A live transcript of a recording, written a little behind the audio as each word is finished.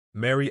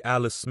Mary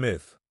Alice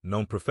Smith,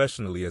 known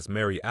professionally as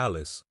Mary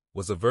Alice,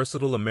 was a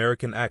versatile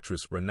American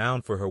actress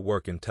renowned for her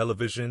work in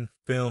television,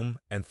 film,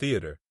 and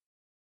theater.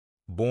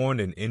 Born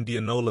in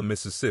Indianola,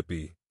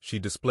 Mississippi, she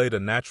displayed a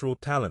natural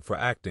talent for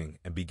acting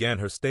and began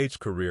her stage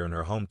career in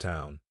her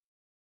hometown.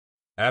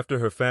 After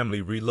her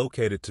family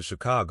relocated to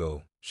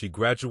Chicago, she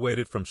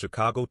graduated from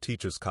Chicago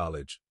Teachers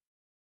College.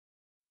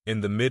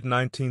 In the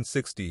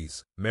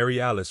mid-1960s,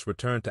 Mary Alice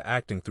returned to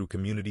acting through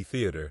community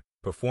theater,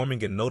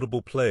 performing in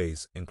notable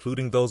plays,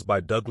 including those by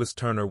Douglas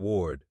Turner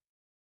Ward.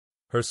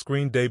 Her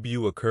screen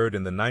debut occurred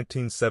in the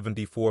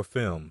 1974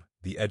 film,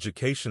 The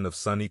Education of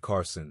Sonny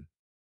Carson.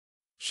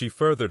 She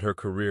furthered her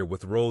career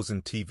with roles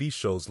in TV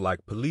shows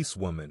like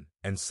Policewoman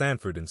and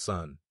Sanford and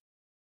Son.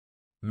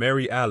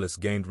 Mary Alice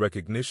gained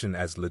recognition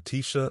as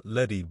Letitia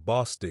Letty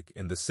Bostick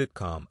in the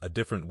sitcom A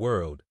Different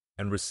World,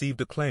 and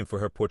received acclaim for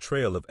her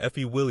portrayal of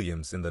Effie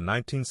Williams in the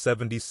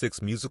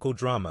 1976 musical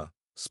drama,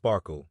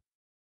 Sparkle.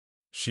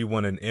 She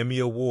won an Emmy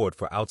Award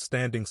for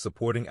Outstanding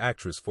Supporting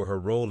Actress for her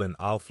role in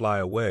I'll Fly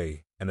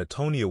Away, and a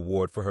Tony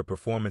Award for her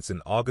performance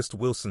in August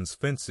Wilson's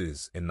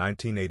Fences in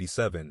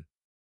 1987.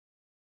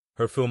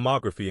 Her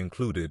filmography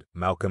included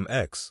Malcolm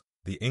X,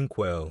 The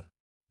Inkwell,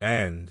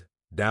 and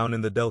Down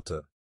in the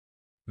Delta.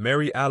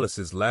 Mary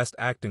Alice's last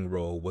acting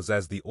role was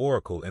as the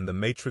Oracle in The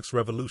Matrix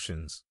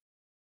Revolutions.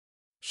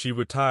 She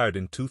retired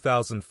in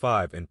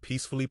 2005 and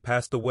peacefully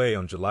passed away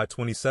on July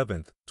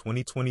 27,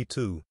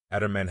 2022,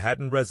 at her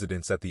Manhattan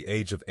residence at the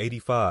age of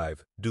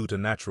 85 due to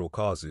natural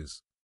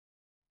causes.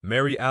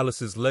 Mary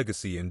Alice's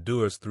legacy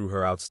endures through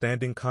her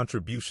outstanding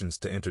contributions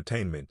to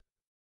entertainment,